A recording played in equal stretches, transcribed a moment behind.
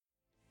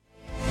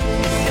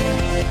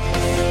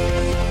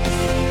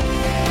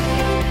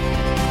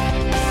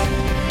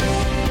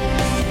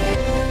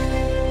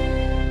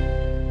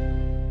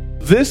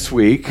this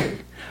week,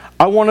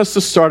 I want us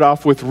to start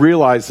off with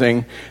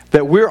realizing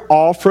that we're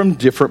all from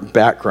different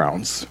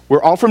backgrounds.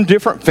 We're all from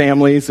different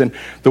families and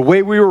the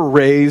way we were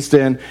raised.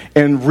 And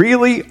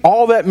really,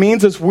 all that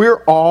means is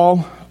we're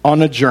all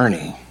on a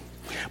journey.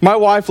 My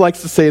wife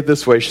likes to say it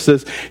this way. She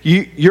says,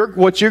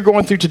 what you're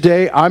going through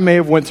today, I may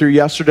have went through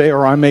yesterday,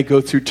 or I may go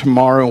through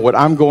tomorrow. And what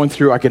I'm going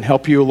through, I can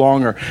help you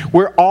along. Or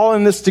we're all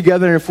in this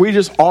together. And if we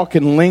just all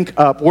can link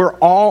up, we're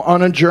all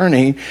on a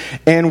journey.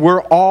 And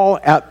we're all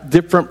at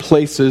different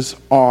places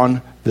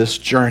on this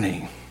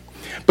journey.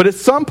 But at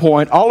some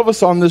point, all of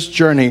us on this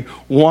journey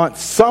want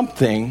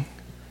something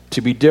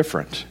to be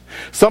different.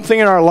 Something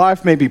in our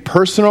life may be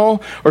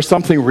personal or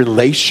something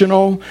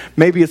relational.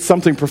 Maybe it's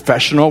something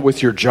professional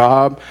with your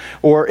job,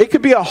 or it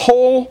could be a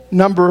whole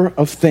number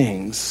of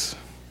things.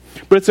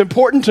 But it's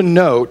important to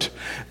note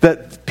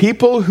that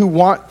people who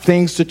want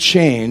things to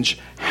change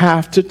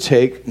have to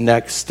take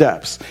next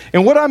steps.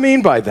 And what I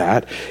mean by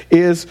that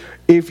is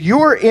if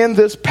you're in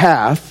this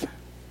path,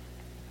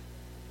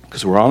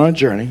 because we're on a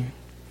journey,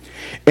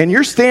 and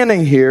you're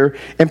standing here,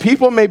 and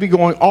people may be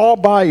going all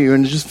by you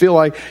and just feel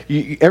like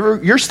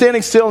you're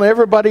standing still and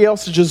everybody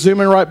else is just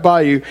zooming right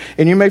by you,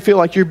 and you may feel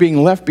like you're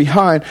being left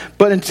behind.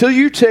 But until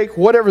you take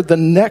whatever the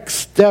next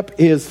step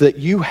is that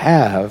you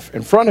have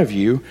in front of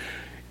you,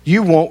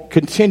 you won't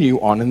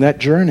continue on in that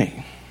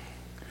journey.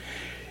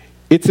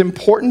 It's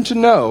important to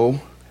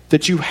know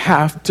that you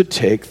have to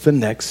take the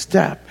next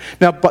step.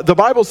 Now, the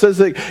Bible says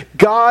that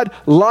God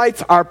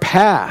lights our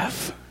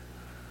path,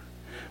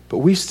 but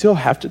we still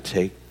have to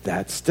take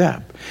that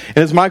step. And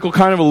as Michael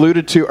kind of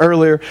alluded to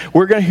earlier,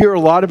 we're going to hear a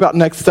lot about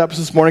next steps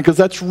this morning because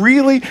that's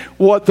really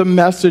what the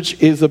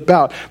message is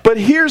about. But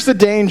here's the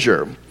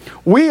danger.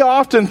 We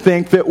often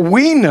think that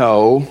we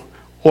know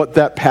what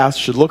that path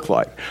should look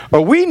like,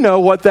 or we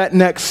know what that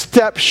next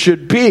step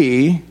should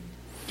be.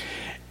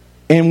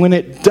 And when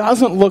it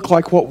doesn't look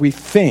like what we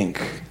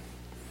think,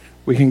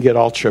 we can get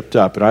all tripped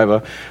up. And I have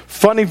a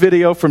funny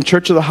video from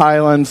Church of the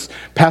Highlands.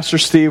 Pastor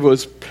Steve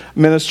was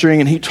ministering,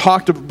 and he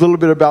talked a little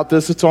bit about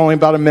this. It's only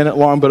about a minute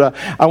long, but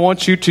I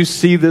want you to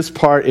see this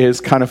part. It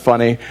is kind of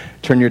funny.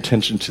 Turn your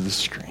attention to the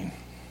screen.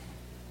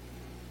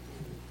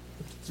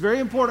 It's very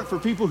important for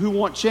people who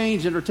want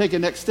change and are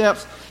taking next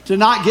steps to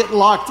not get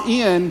locked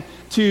in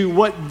to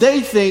what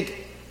they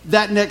think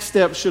that next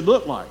step should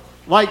look like.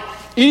 Like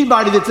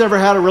anybody that's ever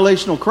had a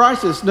relational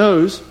crisis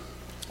knows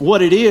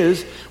what it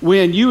is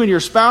when you and your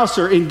spouse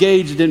are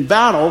engaged in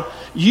battle.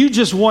 You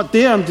just want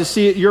them to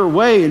see it your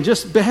way and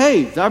just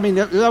behave. I mean,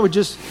 I would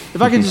just, if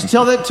I could just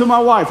tell that to my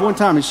wife one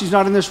time, and she's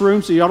not in this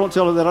room, so y'all don't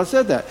tell her that I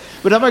said that.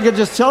 But if I could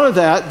just tell her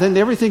that, then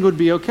everything would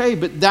be okay.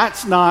 But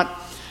that's not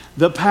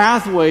the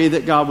pathway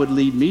that God would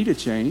lead me to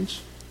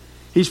change.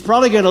 He's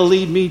probably going to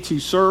lead me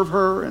to serve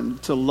her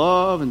and to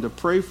love and to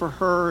pray for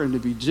her and to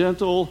be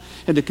gentle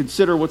and to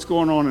consider what's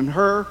going on in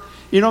her.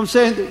 You know what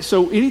I'm saying?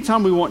 So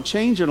anytime we want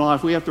change in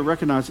life, we have to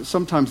recognize that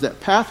sometimes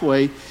that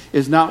pathway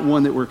is not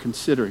one that we're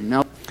considering.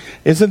 Now,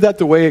 isn't that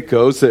the way it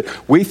goes?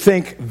 That we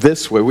think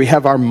this way. We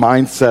have our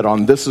mindset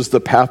on this is the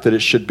path that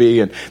it should be,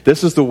 and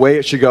this is the way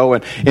it should go.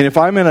 And if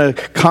I'm in a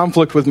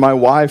conflict with my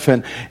wife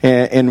and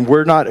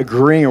we're not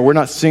agreeing or we're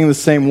not seeing the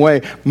same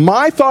way,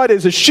 my thought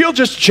is if she'll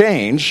just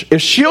change,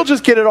 if she'll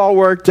just get it all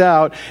worked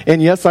out,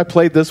 and yes, I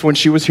played this when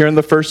she was here in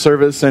the first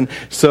service, and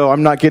so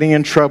I'm not getting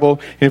in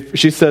trouble. If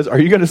she says, are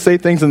you going to say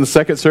things in the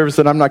second service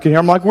that I'm not going to hear?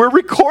 I'm like, we're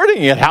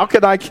recording it. How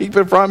can I keep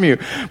it from you?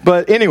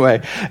 But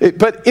anyway,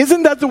 but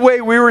isn't that the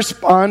way we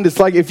respond? It's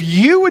like, if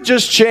you would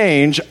just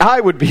change, I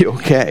would be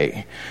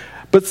okay.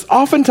 But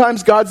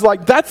oftentimes God's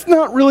like, that's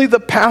not really the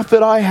path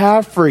that I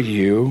have for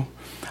you.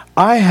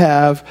 I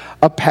have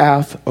a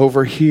path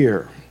over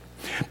here.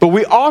 But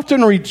we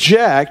often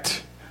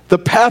reject the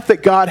path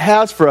that God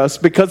has for us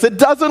because it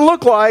doesn't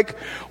look like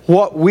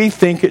what we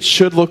think it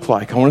should look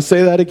like. I want to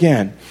say that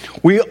again.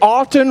 We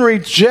often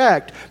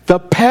reject the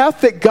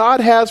path that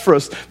God has for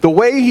us, the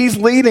way He's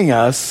leading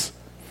us,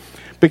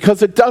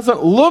 because it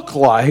doesn't look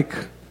like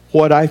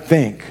what I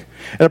think.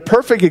 And a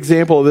perfect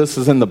example of this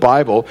is in the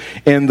Bible.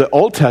 In the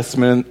Old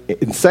Testament,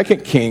 in 2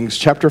 Kings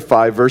chapter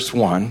 5, verse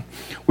 1,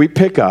 we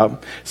pick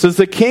up, it says,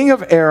 the king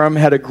of Aram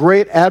had a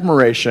great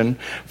admiration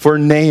for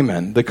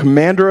Naaman, the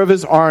commander of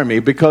his army,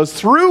 because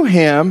through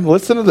him,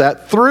 listen to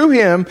that, through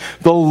him,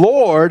 the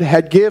Lord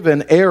had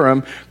given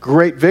Aram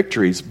great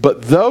victories.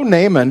 But though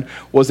Naaman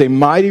was a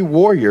mighty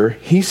warrior,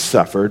 he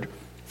suffered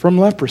from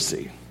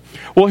leprosy.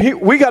 Well,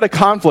 we got a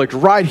conflict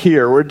right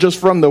here. We're just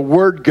from the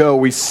word go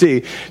we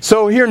see.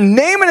 So here,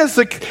 Naaman is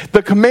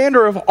the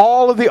commander of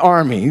all of the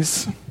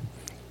armies.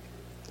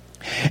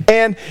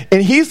 And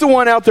he's the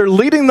one out there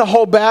leading the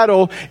whole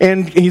battle,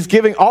 and he's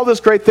giving all these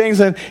great things,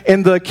 and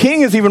the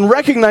king is even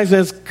recognizing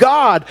as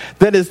God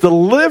that is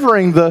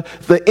delivering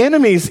the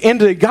enemies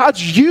into,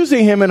 God's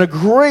using him in a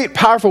great,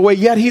 powerful way,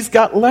 yet he's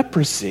got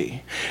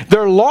leprosy.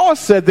 Their law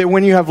said that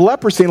when you have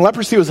leprosy, and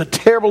leprosy was a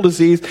terrible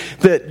disease,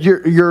 that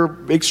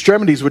your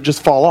extremities would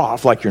just fall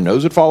off, like your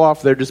nose would fall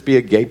off, there'd just be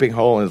a gaping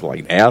hole, and it's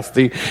like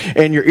nasty,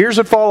 and your ears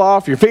would fall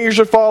off, your fingers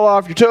would fall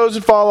off, your toes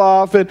would fall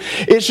off, and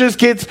it just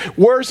gets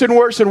worse and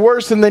worse and worse.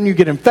 worse, and then you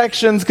get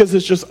infections because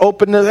it's just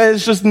open, and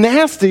it's just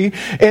nasty.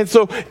 And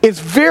so it's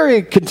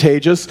very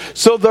contagious.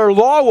 So their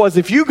law was,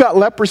 if you got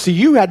leprosy,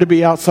 you had to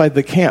be outside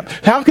the camp.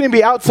 How can he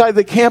be outside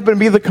the camp and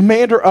be the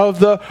commander of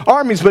the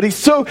armies? But he's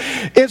so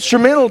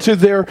instrumental to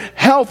their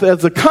health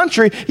as a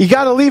country, you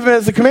got to leave him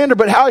as the commander.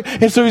 But how?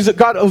 And so he's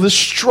got this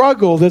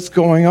struggle that's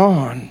going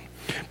on.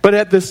 But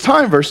at this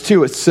time, verse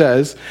 2, it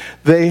says,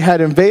 they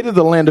had invaded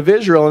the land of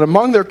Israel, and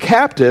among their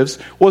captives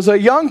was a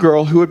young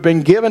girl who had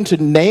been given to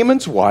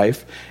Naaman's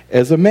wife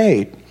as a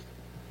maid.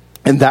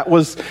 And that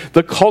was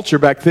the culture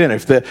back then.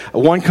 If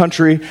one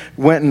country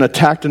went and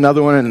attacked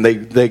another one and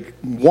they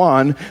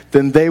won,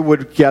 then they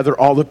would gather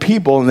all the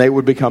people and they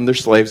would become their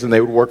slaves and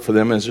they would work for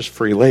them as just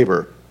free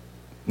labor.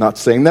 Not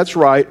saying that's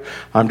right.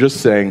 I'm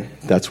just saying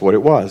that's what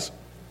it was.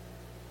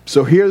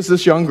 So here's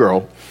this young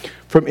girl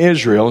from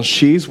Israel, and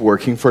she's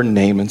working for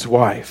Naaman's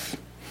wife.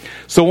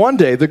 So one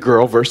day the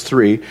girl, verse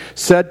 3,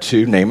 said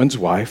to Naaman's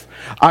wife,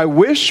 I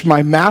wish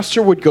my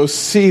master would go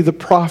see the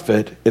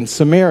prophet in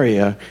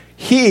Samaria.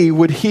 He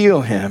would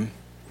heal him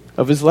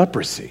of his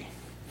leprosy.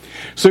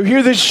 So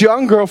here this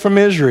young girl from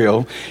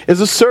Israel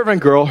is a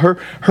servant girl.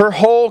 Her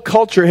whole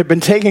culture had been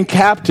taken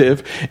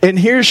captive, and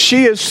here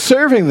she is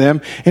serving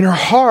them, and her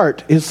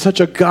heart is such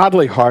a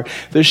godly heart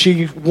that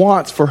she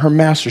wants for her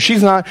master.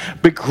 She's not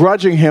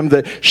begrudging him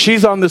that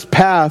she's on this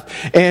path,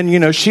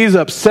 and she's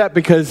upset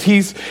because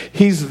he's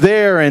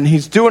there and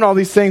he's doing all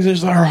these things, and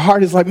her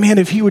heart is like, man,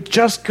 if he would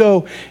just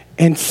go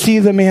and see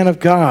the man of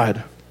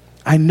God,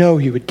 I know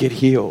he would get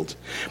healed.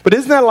 But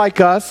isn't that like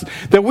us?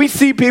 That we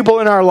see people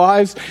in our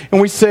lives and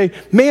we say,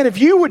 man, if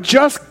you would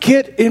just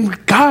get in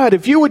God,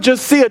 if you would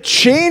just see a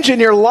change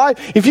in your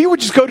life, if you would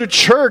just go to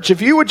church,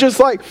 if you would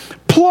just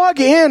plug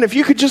in, if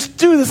you could just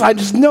do this, I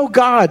just know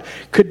God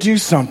could do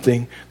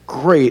something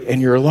great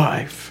in your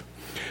life.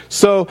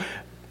 So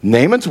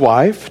Naaman's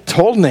wife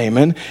told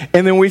Naaman,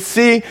 and then we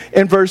see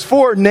in verse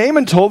 4,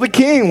 Naaman told the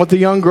king what the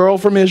young girl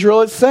from Israel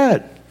had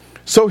said.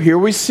 So here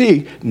we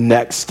see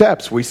next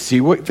steps. We see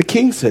what the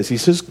king says. He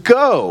says,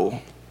 go.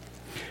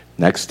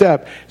 Next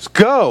step is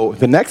go.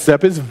 The next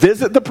step is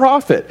visit the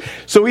prophet.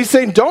 So he's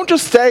saying, don't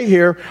just stay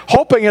here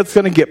hoping it's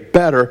going to get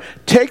better.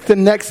 Take the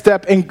next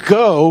step and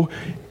go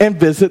and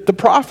visit the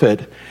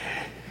prophet.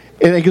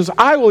 And he goes,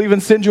 I will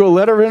even send you a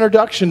letter of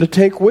introduction to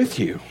take with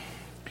you.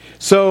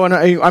 So, and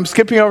I'm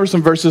skipping over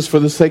some verses for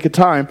the sake of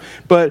time,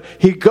 but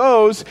he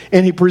goes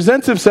and he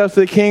presents himself to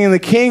the king, and the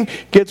king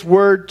gets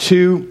word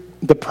to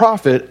the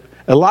prophet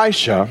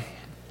Elisha,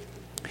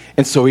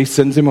 and so he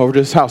sends him over to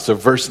his house. So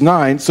verse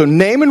 9, so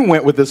Naaman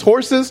went with his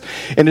horses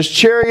and his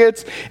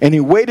chariots, and he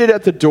waited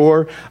at the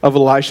door of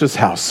Elisha's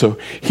house. So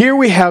here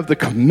we have the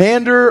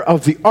commander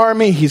of the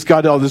army. He's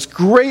got all this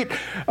great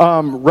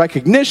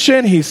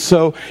recognition. He's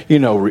so,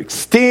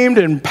 esteemed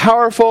and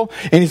powerful,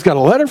 and he's got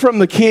a letter from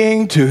the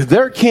king to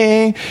their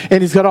king,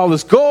 and he's got all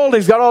this gold,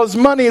 he's got all this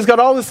money, he's got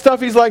all this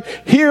stuff. He's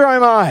like, here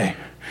am I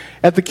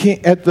at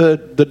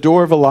the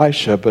door of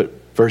Elisha. But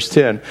verse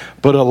 10,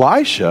 but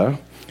Elisha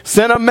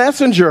sent a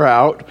messenger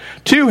out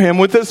to him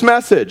with this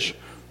message.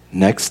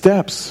 Next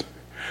steps.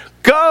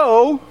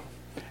 Go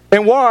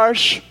and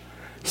wash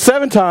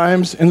 7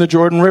 times in the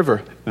Jordan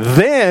River.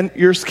 Then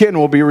your skin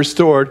will be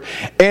restored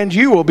and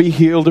you will be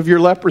healed of your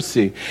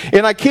leprosy.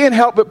 And I can't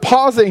help but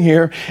pausing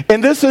here.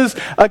 And this is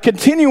a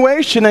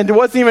continuation, and it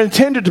wasn't even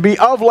intended to be,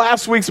 of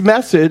last week's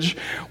message,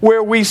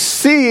 where we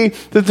see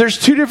that there's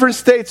 2 different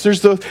states.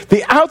 There's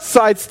the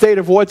outside state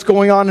of what's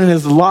going on in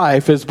his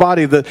life, his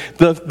body.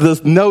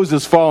 The nose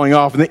is falling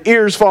off and the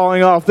ears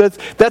falling off.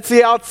 That's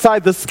the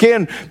outside, the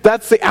skin.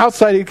 That's the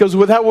outside. He goes,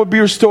 well, that will be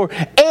restored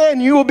and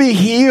you will be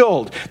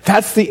healed.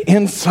 That's the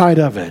inside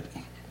of it.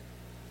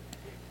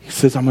 He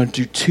says, I'm going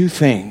to do 2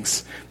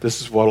 things.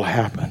 This is what will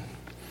happen.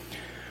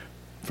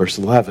 Verse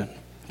 11,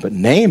 but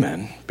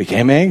Naaman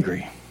became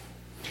angry,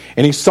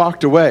 and he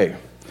stalked away.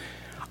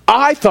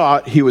 I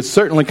thought he would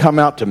certainly come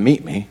out to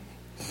meet me.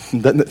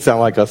 Doesn't it sound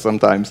like us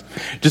sometimes?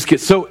 Just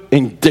get so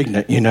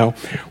indignant,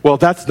 Well,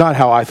 that's not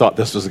how I thought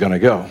this was going to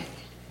go.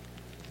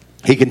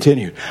 He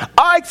continued,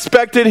 I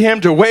expected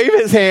him to wave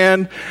his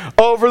hand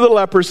over the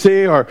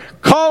leprosy or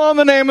call on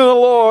the name of the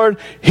Lord,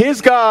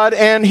 his God,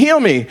 and heal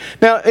me.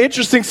 Now,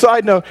 interesting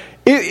side note,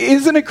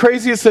 isn't it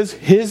crazy it says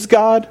his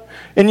God?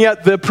 And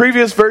yet the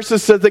previous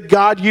verses said that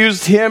God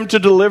used him to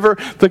deliver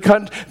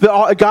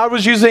God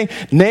was using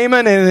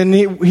Naaman, and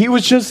he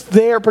was just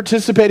there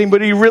participating,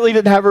 but he really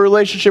didn't have a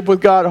relationship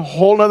with God. A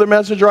whole other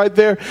message right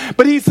there.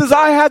 But he says,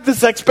 I had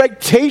this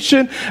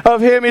expectation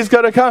of him. He's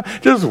going to come,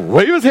 just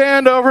wave his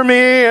hand over me,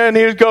 and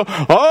he'd go,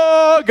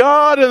 oh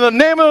God, in the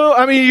name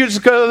of, you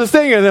just go this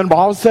thing, and then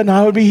all of a sudden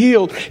I would be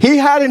healed. He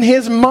had in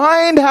his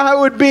mind how it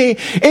would be,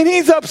 and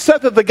he's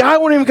upset that the guy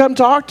won't even come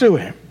talk to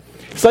him.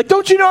 He's like,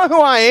 don't you know who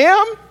I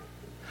am?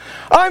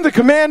 I'm the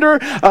commander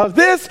of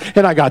this,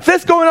 and I got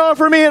this going on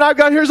for me, and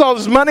here's all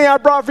this money I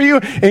brought for you,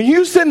 and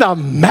you send a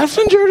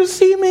messenger to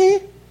see me?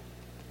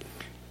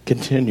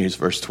 Continues,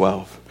 verse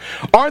 12.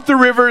 Aren't the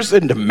rivers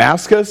in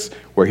Damascus,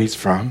 where he's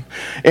from,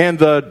 and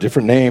the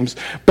different names,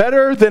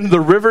 better than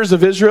the rivers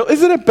of Israel?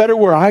 Isn't it better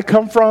where I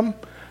come from?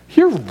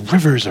 your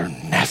rivers are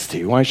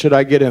nasty. Why should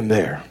I get in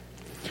there?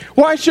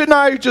 Why shouldn't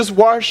I just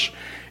wash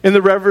in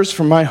the rivers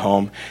from my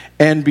home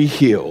and be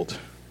healed?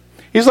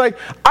 He's like,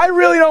 I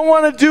really don't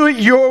want to do it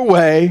your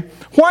way.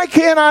 Why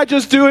can't I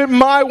just do it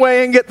my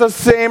way and get the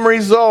same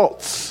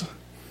results?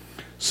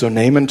 So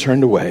Naaman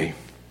turned away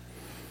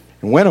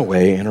and went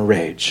away in a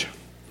rage.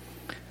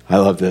 I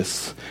love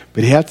this.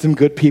 But he had some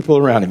good people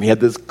around him. He had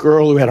this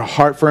girl who had a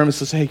heart for him and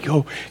says, hey,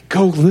 go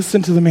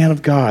listen to the man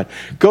of God.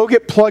 Go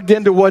get plugged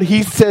into what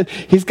he said.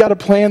 He's got a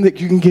plan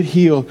that you can get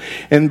healed.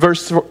 And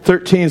verse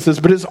 13 says,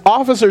 but his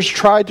officers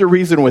tried to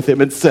reason with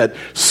him and said,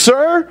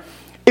 sir,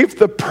 if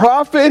the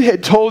prophet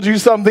had told you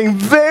something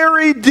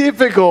very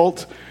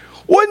difficult,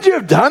 wouldn't you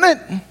have done it?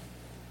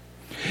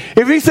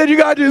 If he said you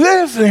got to do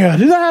this and you got to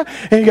do that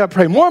and you got to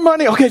pray more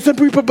money, okay, send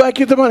people back,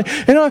 get the money.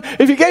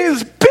 If he gave you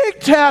this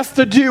big task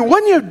to do,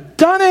 wouldn't you have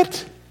done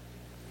it?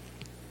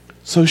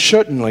 So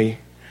certainly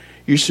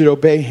you should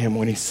obey him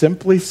when he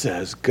simply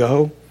says,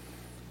 go,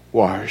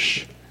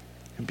 wash,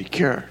 and be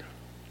cured.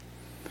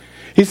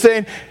 He's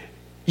saying,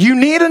 you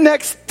need a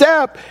next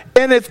step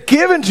and it's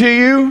given to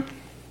you,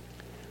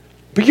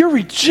 but you're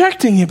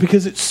rejecting it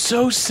because it's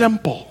so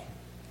simple.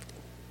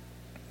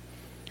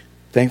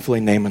 Thankfully,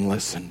 Naaman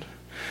listened.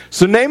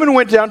 So Naaman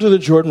went down to the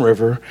Jordan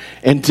River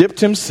and dipped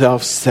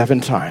himself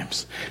 7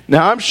 times.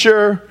 Now, I'm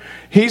sure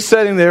he's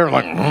sitting there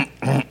like,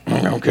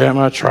 okay, I'm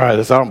going to try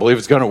this. I don't believe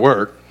it's going to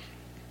work.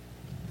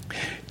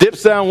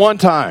 Dips down 1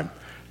 time,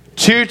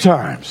 2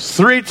 times,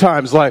 3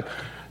 times, like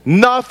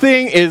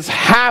nothing is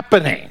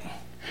happening.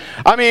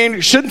 I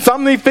mean, shouldn't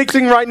something be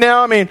fixing right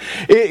now? I mean,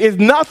 if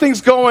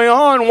nothing's going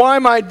on, why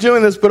am I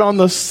doing this? But on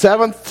the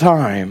 7th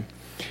time,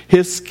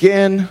 his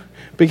skin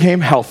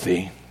became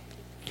healthy.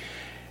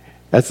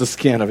 That's the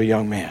skin of a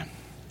young man.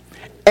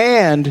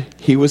 And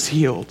he was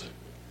healed.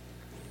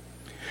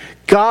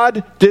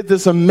 God did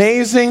this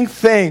amazing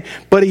thing,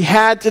 but he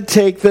had to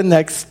take the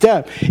next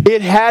step.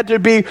 It had to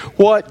be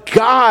what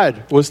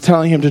God was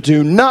telling him to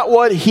do, not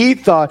what he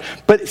thought.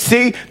 But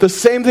see, the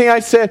same thing I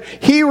said,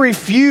 he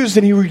refused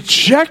and he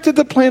rejected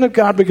the plan of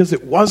God because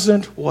it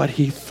wasn't what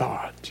he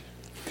thought.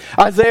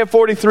 Isaiah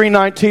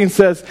 43:19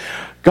 says,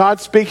 God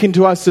speaking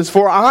to us says,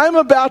 for I'm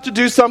about to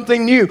do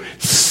something new.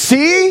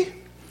 See?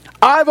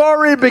 I've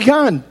already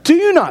begun. Do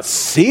you not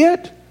see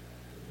it?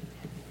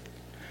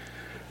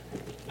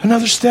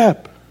 Another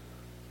step.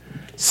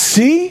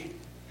 See?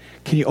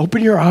 Can you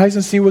open your eyes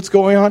and see what's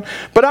going on?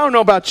 But I don't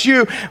know about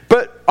you,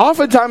 but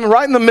oftentimes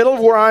right in the middle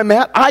of where I'm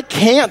at, I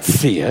can't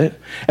see it.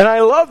 And I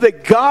love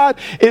that God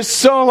is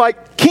so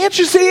like, can't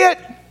you see it?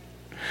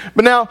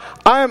 But now,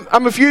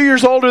 I'm a few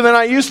years older than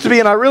I used to be,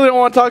 and I really don't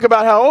want to talk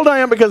about how old I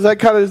am because that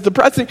kind of is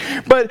depressing.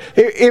 But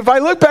if I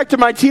look back to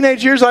my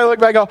teenage years, I look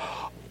back and go,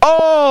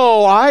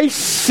 oh, I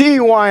see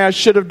why I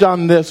should have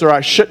done this or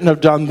I shouldn't have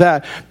done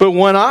that. But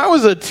when I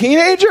was a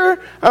teenager,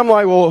 I'm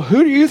like, well,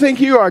 who do you think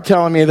you are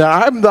telling me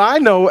that I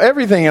know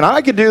everything and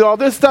I could do all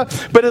this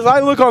stuff? But as I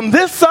look on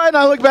this side,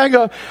 I look back and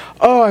go,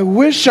 oh, I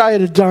wish I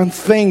had done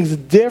things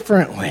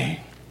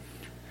differently.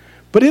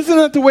 But isn't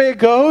that the way it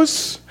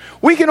goes?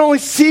 We can only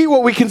see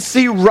what we can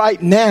see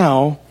right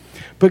now.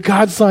 But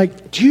God's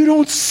like, you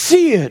don't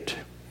see it.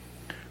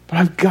 But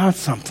I've got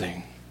something.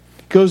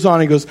 Goes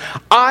on, he goes,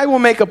 I will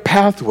make a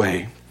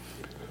pathway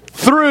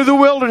through the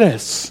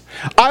wilderness.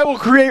 I will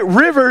create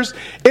rivers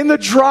in the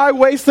dry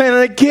wasteland.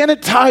 And again,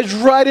 it ties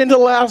right into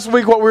last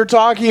week what we were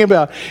talking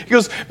about. He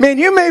goes, man,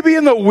 you may be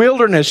in the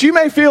wilderness. You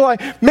may feel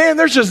like, man,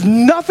 there's just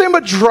nothing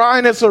but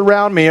dryness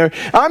around me. Or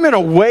I'm in a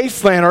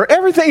wasteland. Or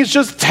everything is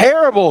just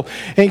terrible.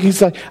 And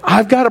he's like,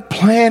 I've got a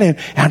plan. And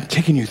I'm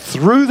taking you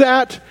through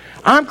that.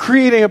 I'm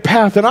creating a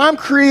path. And I'm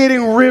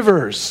creating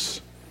rivers.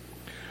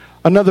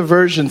 Another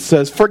version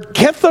says,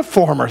 forget the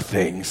former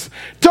things.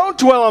 Don't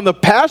dwell on the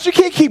past. You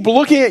can't keep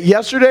looking at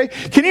yesterday.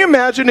 Can you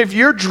imagine if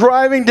you're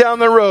driving down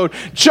the road,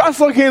 just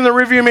looking in the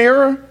rearview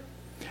mirror?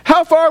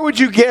 How far would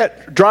you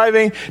get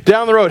driving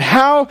down the road?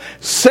 How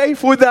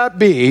safe would that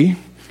be?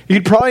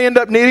 You'd probably end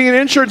up needing an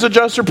insurance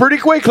adjuster pretty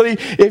quickly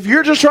if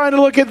you're just trying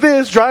to look at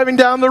this driving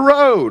down the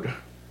road.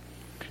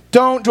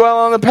 Don't dwell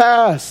on the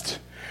past.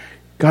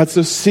 God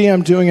says, see,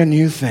 I'm doing a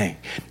new thing.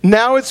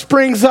 Now it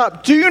springs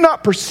up. Do you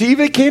not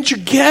perceive it? Can't you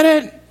get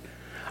it?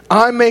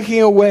 I'm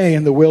making a way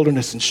in the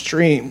wilderness and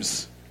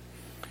streams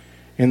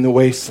in the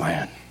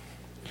wasteland.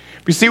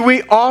 But you see,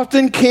 we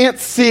often can't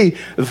see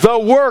the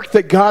work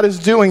that God is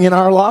doing in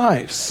our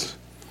lives.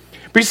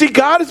 But you see,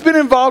 God has been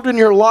involved in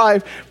your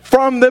life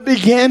from the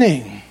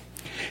beginning.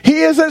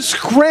 He isn't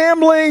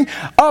scrambling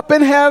up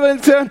in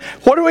heaven saying,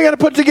 what are we going to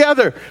put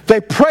together?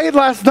 They prayed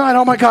last night.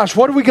 Oh my gosh,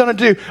 what are we going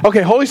to do?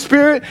 Okay, Holy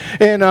Spirit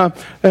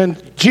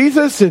and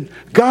Jesus and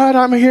God,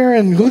 I'm here,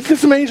 and look at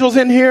some angels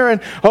in here,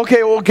 and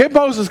okay, well, get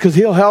Moses because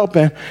he'll help,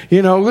 and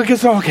look at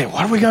some. Okay,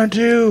 what are we going to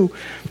do?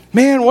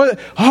 Man, what?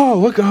 Oh,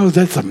 look,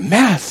 that's a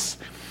mess.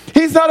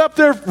 He's not up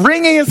there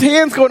wringing his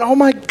hands going, oh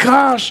my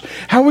gosh,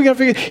 how are we going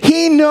to figure it?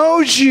 He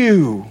knows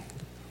you.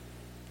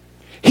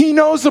 He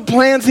knows the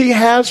plans he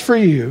has for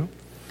you.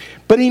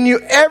 But he knew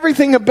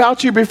everything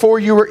about you before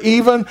you were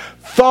even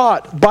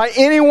thought by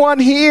anyone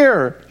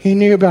here. He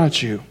knew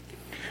about you.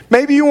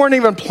 Maybe you weren't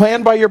even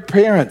planned by your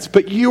parents,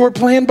 but you were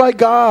planned by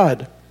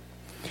God.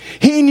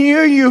 He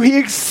knew you. He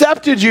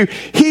accepted you.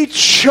 He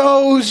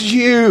chose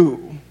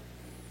you.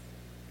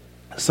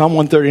 Psalm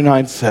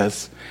 139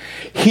 says,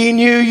 He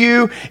knew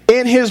you.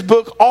 In His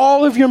book,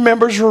 all of your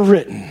members were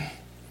written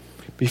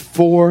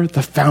before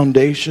the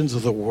foundations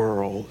of the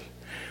world.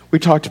 We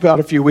talked about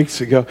a few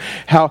weeks ago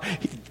how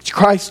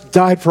Christ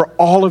died for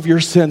all of your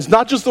sins,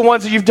 not just the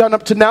ones that you've done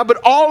up to now, but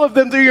all of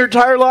them through your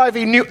entire life.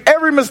 He knew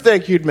every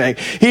mistake you'd make.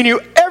 He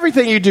knew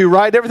everything you do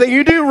right, everything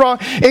you do wrong,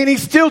 and He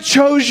still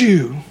chose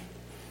you.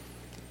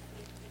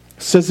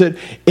 It says that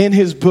in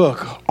His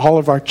book, all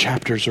of our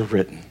chapters are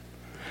written.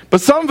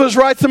 But some of us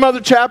write some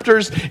other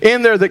chapters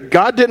in there that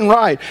God didn't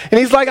write. And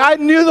He's like, I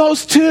knew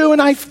those too,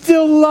 and I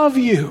still love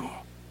you.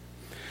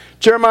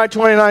 Jeremiah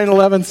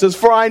 29:11 says,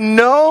 For I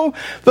know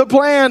the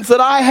plans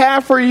that I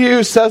have for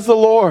you, says the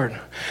Lord.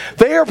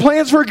 They are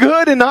plans for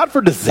good and not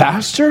for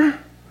disaster,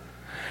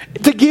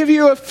 to give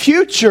you a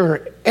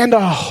future and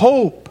a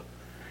hope.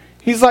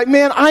 He's like,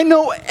 man, I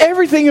know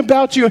everything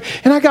about you,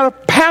 and I got a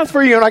path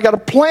for you, and I got a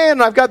plan,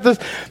 and I've got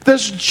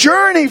this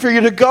journey for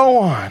you to go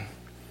on.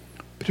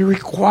 But it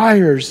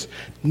requires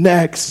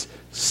next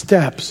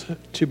steps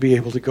to be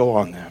able to go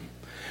on them.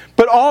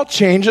 But all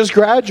change is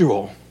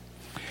gradual.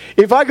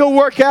 If I go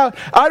work out,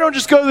 I don't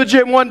just go to the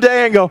gym one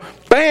day and go,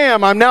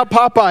 bam, I'm now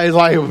Popeye. It's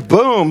like,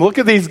 boom, look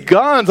at these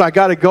guns I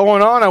got it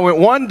going on. I went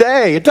one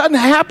day. It doesn't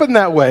happen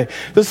that way.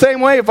 The same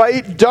way if I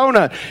eat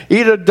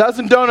a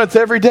dozen donuts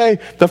every day,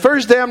 the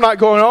first day I'm not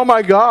going, oh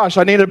my gosh,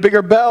 I need a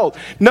bigger belt.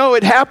 No,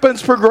 it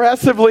happens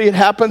progressively. It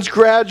happens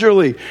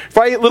gradually. If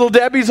I eat Little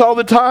Debbie's all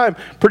the time,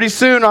 pretty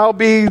soon I'll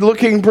be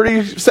looking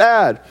pretty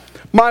sad.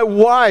 My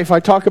wife, I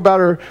talk about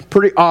her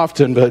pretty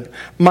often, but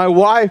my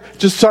wife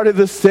just started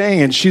this thing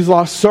and she's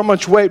lost so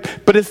much weight.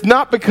 But it's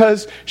not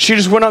because she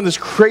just went on this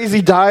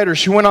crazy diet or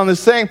she went on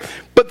this thing.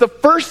 But the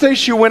first day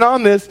she went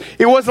on this,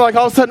 it wasn't like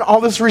all of a sudden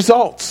all this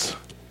results.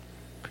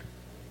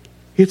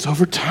 It's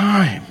over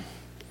time.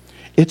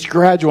 It's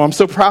gradual. I'm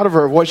so proud of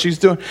her, of what she's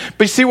doing.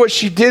 But you see, what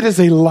she did is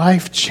a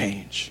life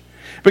change.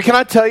 But can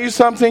I tell you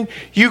something?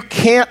 You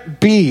can't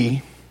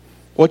be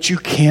what you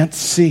can't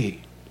see.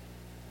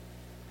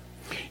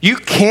 You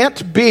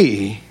can't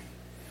be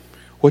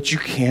what you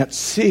can't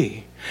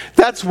see.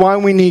 That's why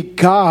we need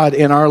God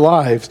in our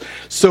lives,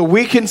 so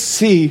we can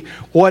see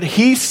what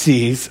He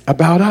sees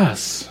about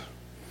us.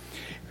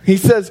 He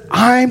says,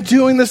 I'm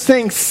doing this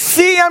thing.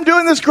 See, I'm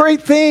doing this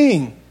great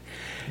thing.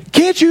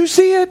 Can't you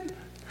see it?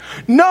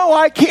 No,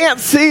 I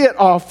can't see it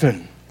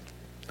often.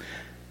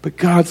 But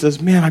God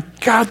says, man, I've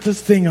got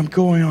this thing I'm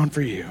going on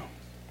for you.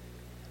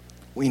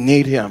 We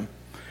need Him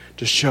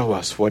to show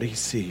us what He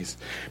sees.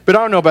 But I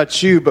don't know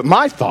about you, but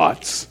my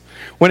thoughts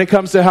when it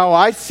comes to how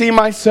I see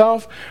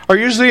myself are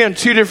usually in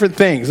two different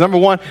things. Number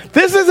one,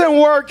 this isn't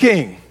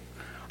working.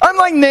 I'm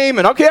like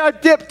Naaman. Okay, I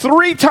dipped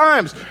 3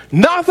 times.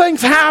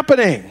 Nothing's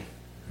happening.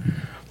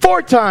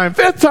 4th time,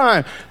 5th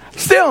time.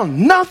 Still,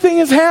 nothing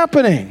is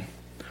happening.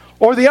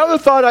 Or the other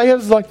thought I have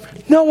is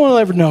like, no one will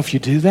ever know if you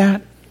do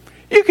that.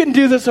 You can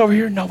do this over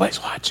here.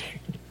 Nobody's watching.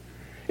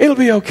 It'll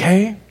be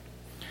okay.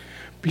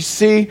 You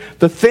see,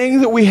 the thing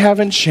that we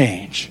haven't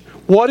changed,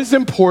 what is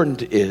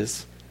important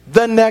is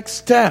the next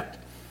step.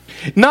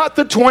 Not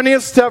the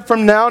 20th step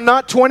from now,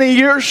 not 20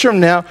 years from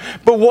now,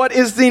 but what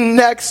is the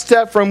next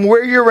step from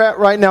where you're at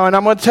right now? And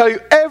I'm going to tell you,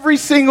 every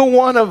single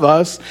one of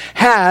us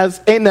has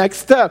a next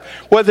step.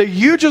 Whether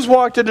you just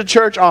walked into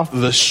church off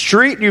the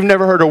street, you've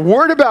never heard a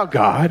word about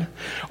God,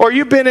 or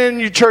you've been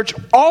in your church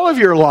all of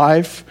your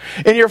life,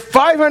 and you're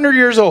 500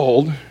 years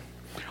old,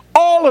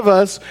 all of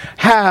us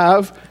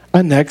have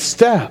a next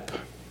step.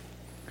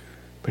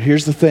 But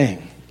here's the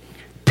thing.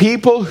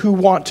 People who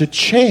want to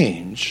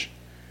change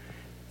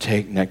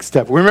take next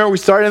step. Remember, we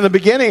started in the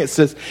beginning. It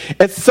says,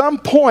 at some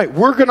point,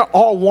 we're going to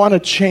all want to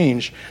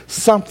change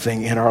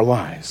something in our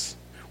lives.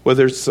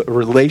 Whether it's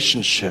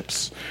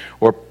relationships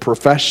or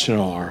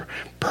professional or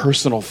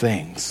personal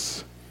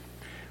things.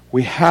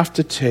 We have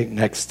to take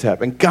next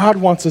step. And God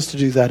wants us to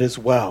do that as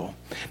well.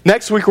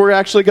 Next week, we're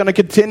actually going to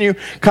continue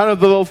kind of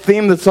the little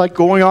theme that's like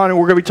going on, and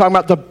we're going to be talking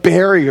about the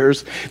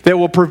barriers that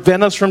will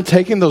prevent us from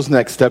taking those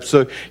next steps.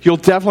 So you'll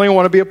definitely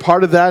want to be a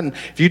part of that. And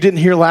if you didn't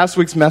hear last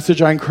week's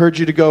message, I encourage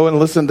you to go and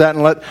listen to that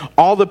and let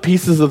all the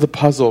pieces of the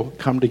puzzle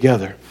come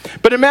together.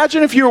 But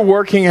imagine if you were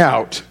working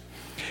out,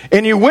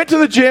 and you went to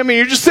the gym, and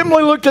you just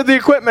simply looked at the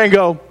equipment and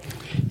go,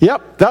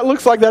 yep, that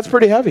looks like that's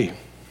pretty heavy.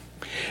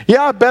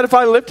 Yeah, I bet if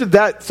I lifted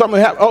that, something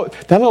would happen. Oh,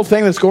 that little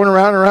thing that's going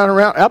around.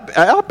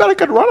 I bet I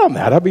could run on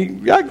that.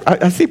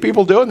 I see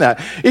people doing that.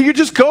 If you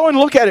just go and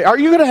look at it, are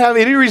you going to have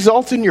any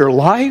results in your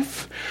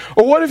life?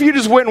 Or what if you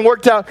just went and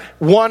worked out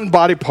one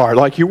body part?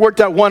 Like you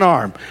worked out one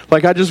arm.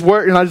 Like I just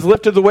worked and I just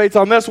lifted the weights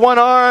on this one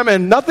arm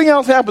and nothing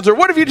else happens. Or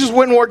what if you just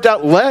went and worked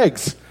out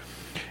legs?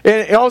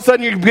 And all of a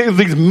sudden you get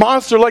these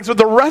monster legs, but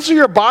the rest of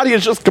your body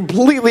is just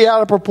completely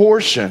out of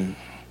proportion.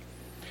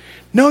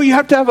 No, you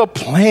have to have a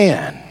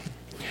plan.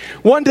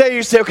 one day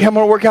you say, okay, I'm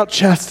going to work out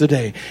chest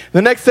today.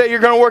 The next day you're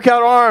going to work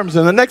out arms.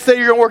 And the next day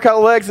you're going to work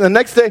out legs. And the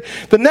next day,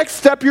 the next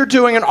step you're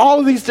doing and all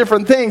of these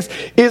different things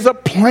is a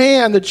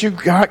plan that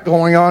you've got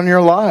going on in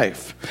your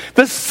life.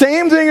 The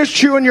same thing is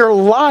true in your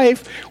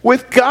life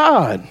with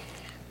God.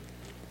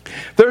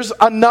 There's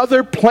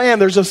another plan.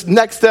 There's a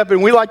next step.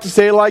 And we like to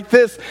say it like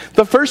this.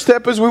 The first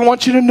step is we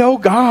want you to know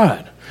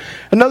God.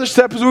 Another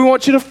step is we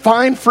want you to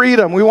find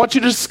freedom. We want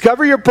you to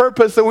discover your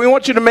purpose, and we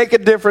want you to make a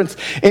difference.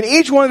 And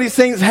each one of these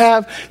things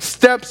have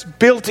steps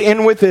built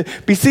in with it.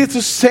 But you see, it's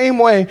the same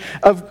way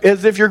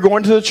as if you're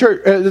going to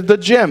the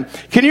gym.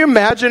 Can you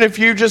imagine if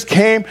you just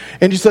came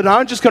and you said,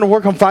 I'm just going to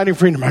work on finding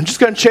freedom. I'm just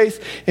going to chase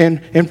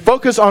and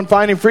focus on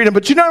finding freedom.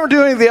 But you never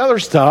do any of the other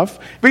stuff.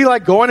 It'd be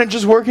like going and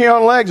just working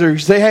on legs. Or you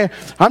say, hey,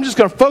 I'm just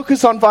going to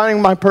focus on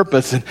finding my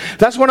purpose. And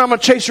that's what I'm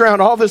going to chase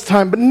around all this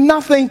time. But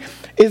nothing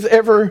is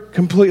ever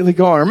completely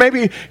gone. Or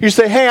maybe you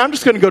say, hey, I'm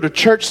just going to go to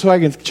church so I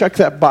can check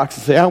that box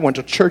and say, I went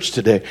to church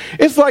today.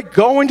 It's like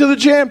going to the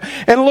gym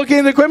and looking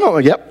at the equipment.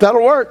 Like, yep,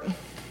 that'll work.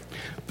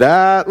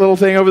 That little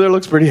thing over there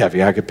looks pretty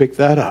heavy. I could pick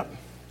that up.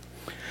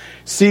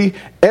 See,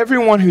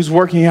 everyone who's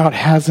working out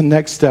has a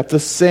next step. The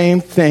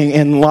same thing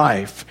in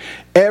life.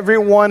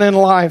 Everyone in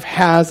life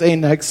has a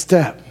next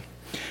step.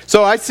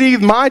 So I see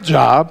my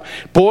job,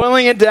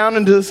 boiling it down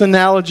into this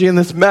analogy and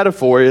this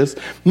metaphor is,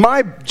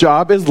 my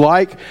job is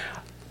like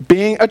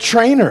being a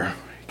trainer.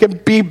 It can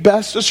be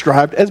best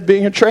described as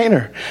being a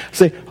trainer.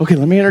 Say, okay,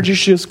 let me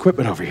introduce you to this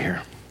equipment over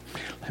here.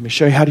 Let me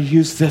show you how to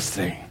use this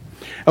thing.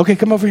 Okay,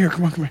 come over here,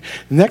 come on.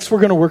 Next, we're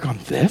going to work on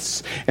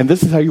this, and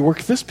this is how you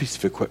work this piece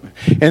of equipment.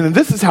 And then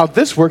this is how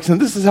this works,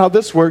 and this is how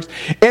this works.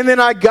 And then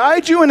I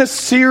guide you in a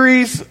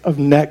series of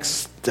next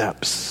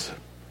steps.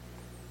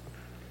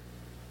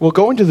 We'll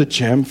go into the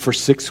gym for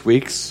 6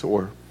 weeks,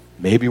 or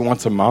maybe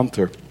once a month,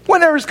 or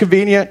whenever it's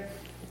convenient.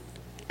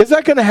 Is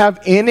that going to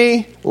have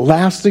any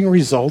lasting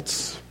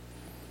results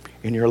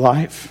in your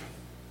life?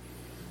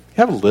 You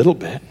have a little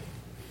bit.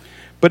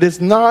 But it's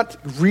not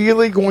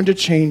really going to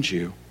change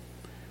you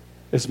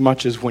as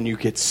much as when you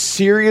get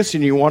serious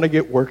and you want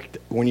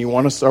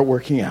to start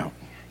working out.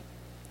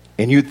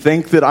 And you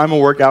think that I'm a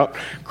workout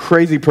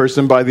crazy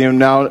person by the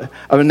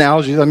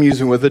analogies I'm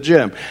using with the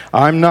gym.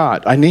 I'm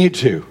not. I need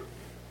to.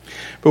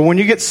 But when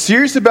you get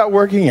serious about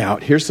working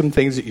out, here's some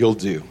things that you'll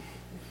do.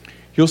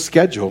 You'll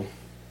schedule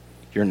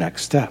your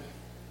next step.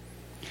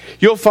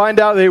 You'll find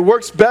out that it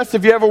works best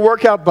if you have a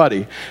workout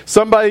buddy.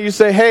 Somebody you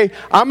say, hey,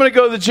 I'm going to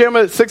go to the gym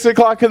at 6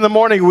 o'clock in the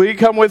morning. Will you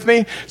come with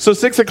me? So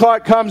 6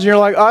 o'clock comes and you're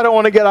like, I don't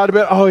want to get out of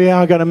bed. Oh yeah,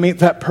 I got to meet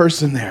that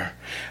person there.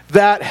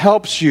 That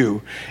helps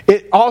you.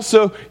 It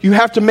also, you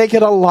have to make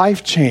it a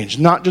life change,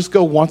 not just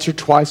go once or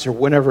twice or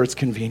whenever it's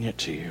convenient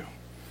to you.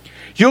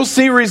 You'll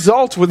see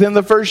results within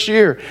the first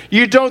year.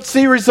 You don't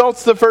see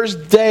results the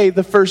first day,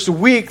 the first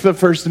week, the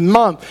first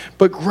month.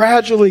 But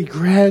gradually,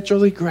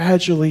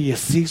 you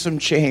see some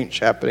change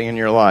happening in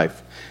your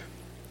life.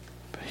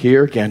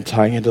 Here again,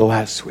 tying into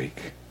last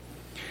week.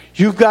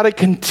 You've got to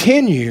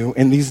continue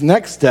in these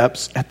next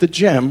steps at the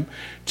gym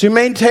to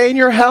maintain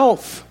your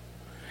health.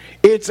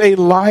 It's a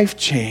life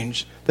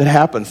change that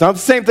happens. Now, the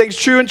same thing's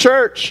true in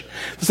church.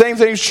 The same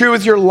thing's true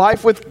with your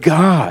life with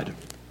God.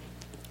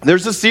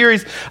 There's a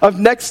series of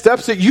next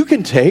steps that you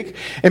can take,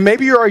 and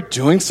maybe you're already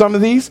doing some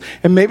of these,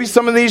 and maybe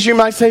some of these you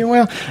might say,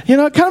 well, I'm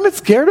kind of a bit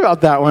scared about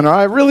that one, or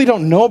I really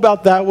don't know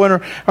about that one,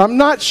 or I'm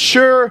not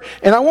sure,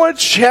 and I want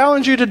to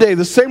challenge you today,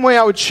 the same way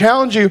I would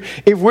challenge you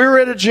if we were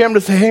at a gym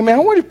to say, hey man, I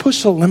want you to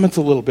push the limits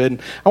a little bit,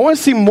 and I want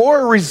to see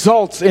more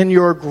results in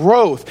your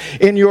growth,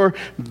 in your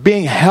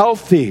being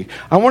healthy.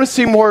 I want to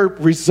see more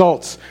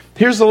results.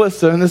 Here's the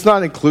list, and it's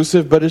not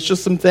inclusive, but it's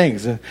just some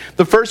things.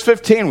 The first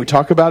 15, we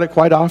talk about it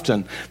quite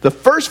often. The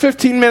first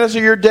 15 minutes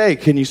of your day,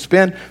 can you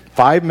spend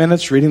 5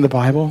 minutes reading the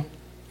Bible?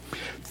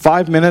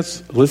 5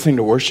 minutes listening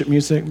to worship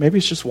music? Maybe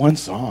it's just one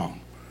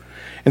song.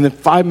 And then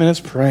 5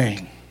 minutes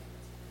praying.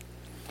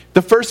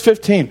 The first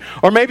 15.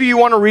 Or maybe you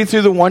want to read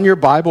through the 1-year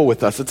Bible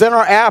with us. It's in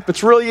our app.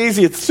 It's really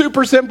easy. It's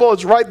super simple.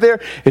 It's right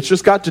there. It's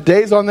just got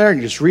today's on there,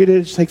 and you just read it.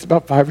 It just takes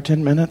about 5 or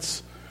 10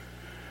 minutes.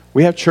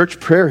 We have church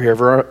prayer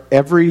here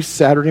every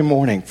Saturday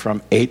morning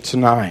from 8 to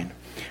 9.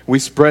 We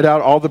spread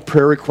out all the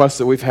prayer requests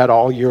that we've had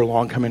all year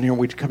long come in here.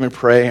 We come and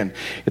pray, and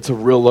it's a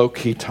real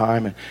low-key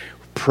time. And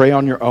pray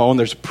on your own.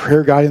 There's a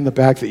prayer guide in the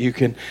back that you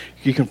can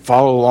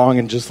follow along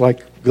and just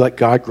let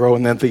God grow.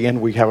 And then at the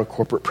end, we have a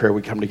corporate prayer.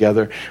 We come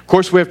together. Of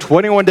course, we have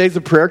 21 days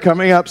of prayer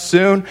coming up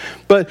soon.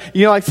 But,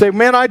 say,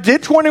 man, I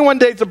did 21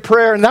 days of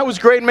prayer, and that was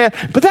great, man.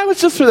 But that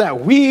was just for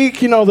that week.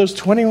 Those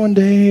 21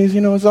 days,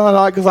 it's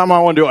not because I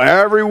want to do it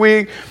every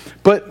week.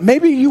 But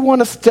maybe you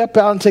want to step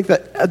out and take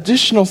that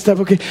additional step.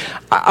 Okay,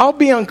 I'll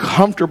be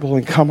uncomfortable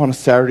and come on a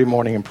Saturday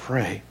morning and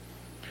pray.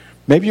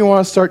 Maybe you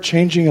want to start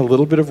changing a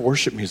little bit of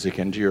worship music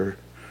into your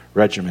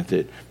regiment.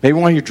 Maybe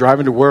when you're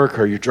driving to work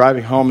or you're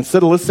driving home,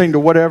 instead of listening to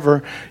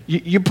whatever,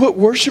 you put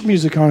worship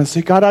music on and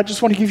say, God, I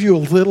just want to give you a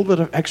little bit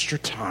of extra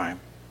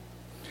time.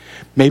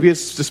 Maybe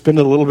it's to spend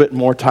a little bit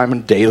more time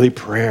in daily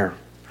prayer.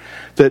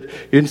 That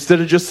instead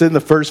of just in the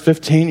first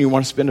 15, you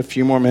want to spend a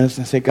few more minutes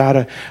and say,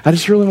 God, I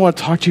just really want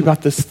to talk to you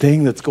about this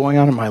thing that's going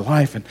on in my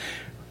life, and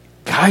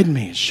guide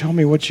me and show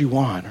me what you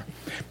want. Or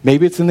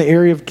maybe it's in the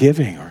area of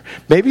giving, or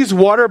maybe it's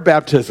water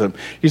baptism.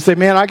 You say,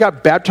 man, I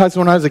got baptized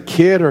when I was a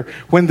kid, or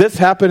when this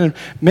happened, and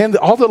man,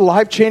 all the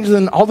life changes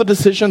and all the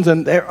decisions,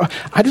 and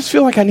I just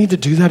feel like I need to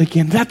do that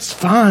again. That's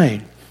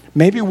fine.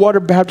 Maybe water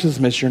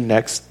baptism is your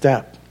next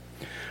step.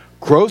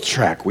 Growth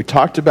Track, we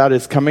talked about,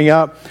 is coming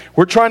up.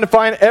 We're trying to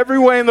find every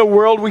way in the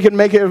world we can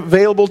make it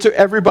available to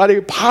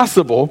everybody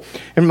possible.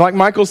 And like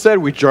Michael said,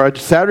 we tried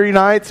Saturday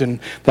nights,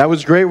 and that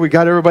was great. We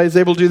got everybody's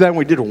able to do that. And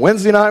we did a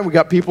Wednesday night. We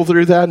got people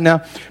through that. And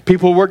now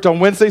people worked on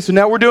Wednesday, so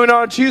now we're doing it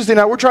on Tuesday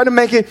night. We're trying to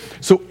make it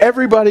so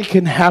everybody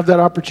can have that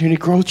opportunity.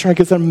 Growth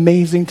Track is an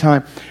amazing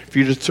time for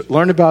you to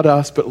learn about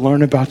us, but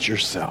learn about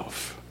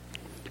yourself.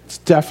 It's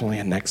definitely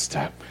a next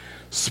step.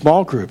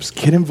 Small groups,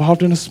 get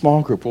involved in a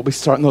small group. We'll be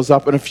starting those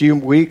up in a few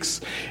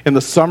weeks in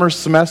the summer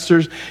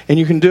semesters, and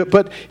you can do it.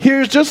 But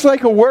here's just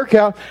like a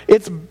workout.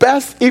 It's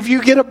best if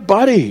you get a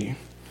buddy.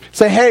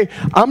 Say, hey,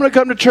 I'm going to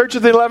come to church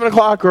at the 11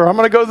 o'clock, or I'm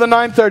going to go to the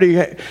 9:30.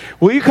 Hey,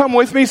 will you come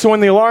with me? So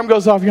when the alarm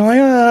goes off, you're like,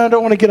 I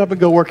don't want to get up and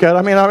go work out.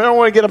 I don't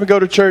want to get up and go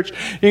to church.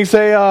 You can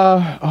say,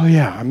 oh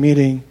yeah, I'm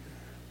meeting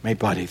my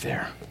buddy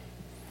there.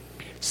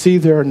 See,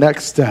 there are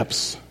next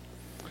steps,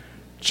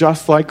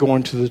 just like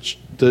going to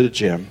the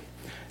gym.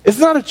 It's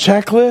not a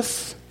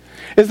checklist.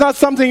 It's not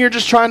something you're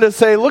just trying to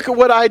say, look at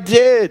what I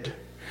did.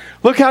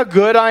 Look how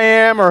good I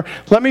am, or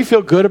let me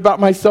feel good about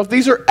myself.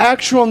 These are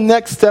actual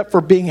next steps for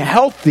being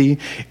healthy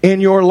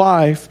in your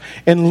life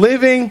and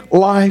living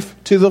life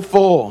to the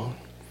full.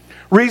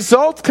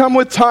 Results come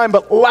with time,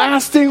 but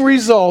lasting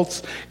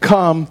results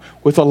come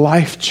with a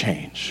life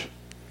change.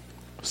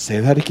 I'll say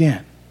that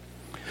again.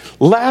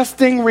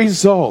 Lasting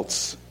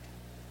results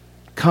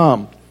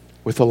come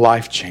with a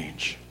life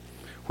change,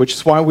 which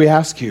is why we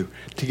ask you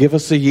to give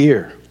us a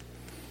year.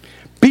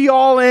 Be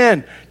all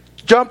in.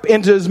 Jump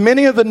into as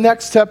many of the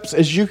next steps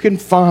as you can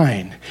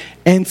find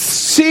and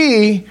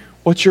see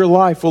what your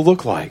life will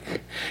look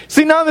like.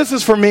 See, none of this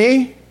is for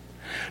me.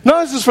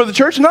 None of this is for the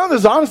church. None of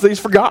this, honestly, is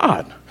for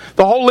God.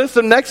 The whole list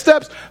of next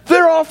steps,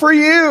 they're all for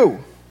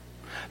you.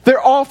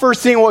 They're all for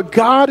seeing what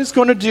God is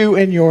going to do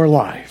in your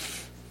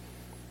life.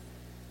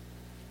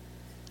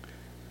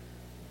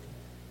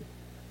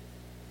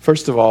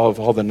 First of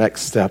all the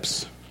next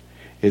steps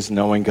is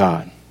knowing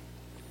God.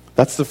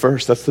 That's the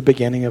first. That's the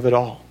beginning of it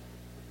all.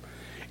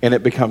 And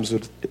it begins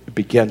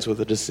with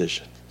a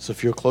decision. So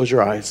if you'll close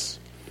your eyes,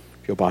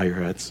 if you'll bow your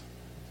heads.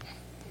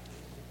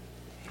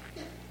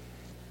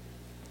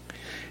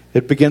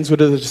 It begins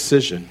with a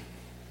decision.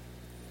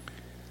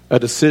 A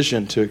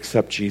decision to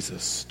accept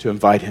Jesus, to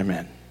invite him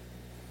in.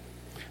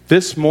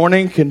 This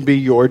morning can be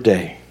your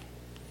day.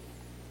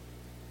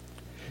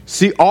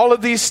 See, all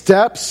of these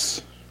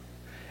steps,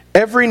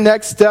 every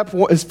next step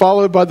is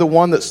followed by the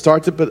one that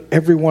starts it, but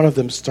every one of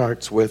them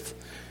starts with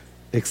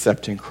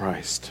accepting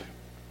Christ.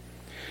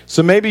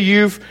 So maybe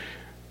you've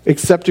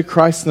accepted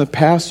Christ in the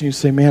past and you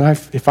say, man,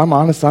 if I'm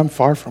honest, I'm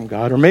far from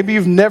God. Or maybe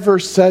you've never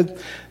said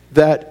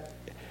that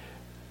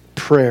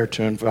prayer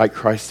to invite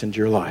Christ into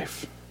your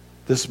life.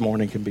 This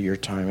morning can be your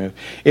time.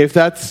 If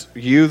that's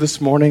you this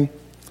morning,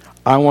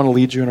 I want to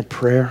lead you in a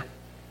prayer.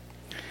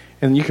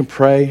 And you can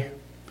pray.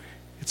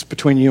 It's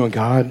between you and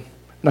God. I'm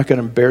not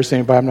going to embarrass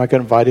anybody. I'm not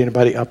going to invite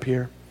anybody up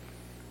here.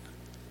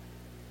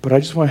 But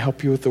I just want to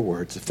help you with the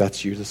words, if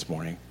that's you this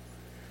morning.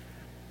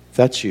 If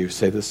that's you,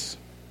 say this.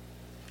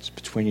 It's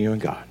between you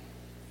and God.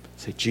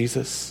 Say,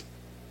 Jesus,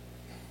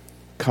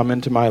 come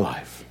into my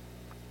life.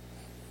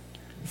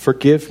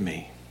 Forgive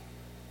me.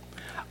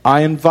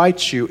 I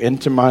invite you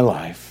into my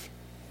life,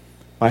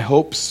 my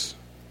hopes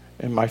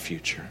and my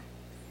future.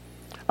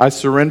 I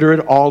surrender it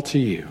all to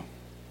you.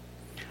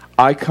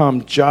 I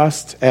come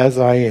just as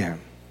I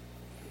am.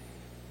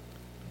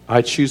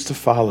 I choose to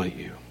follow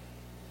you.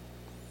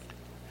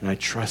 And I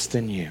trust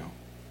in you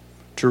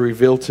to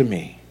reveal to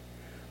me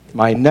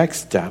my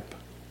next step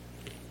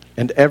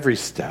and every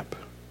step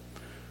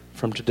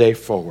from today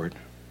forward.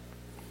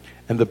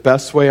 And the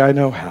best way I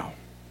know how,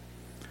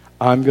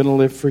 I'm going to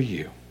live for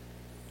you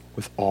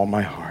with all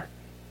my heart.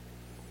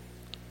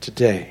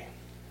 Today,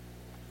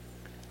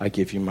 I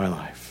give you my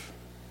life.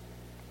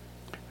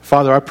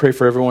 Father, I pray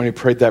for everyone who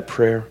prayed that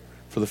prayer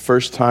for the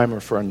first time or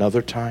for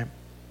another time.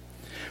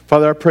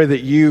 Father, I pray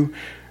that you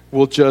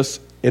will just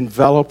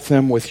envelop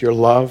them with your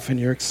love and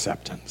your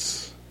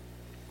acceptance.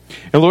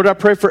 And Lord, I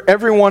pray for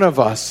every one of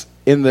us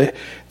in the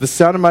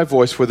sound of my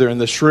voice, whether in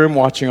this room,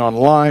 watching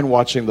online,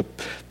 watching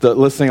the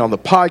listening on the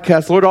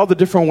podcast, Lord, all the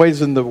different ways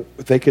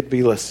they could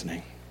be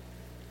listening,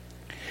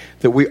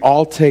 that we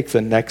all take the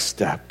next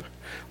step.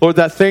 Lord,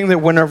 that thing that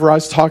whenever I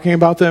was talking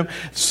about them,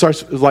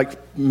 starts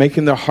like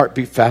making their heart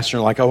beat faster,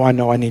 and like, oh, I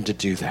know I need to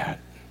do that.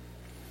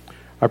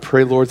 I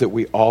pray, Lord, that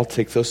we all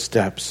take those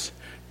steps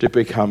to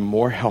become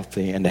more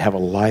healthy and to have a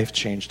life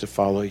change to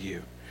follow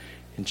you.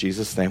 In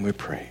Jesus' name we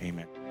pray.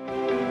 Amen.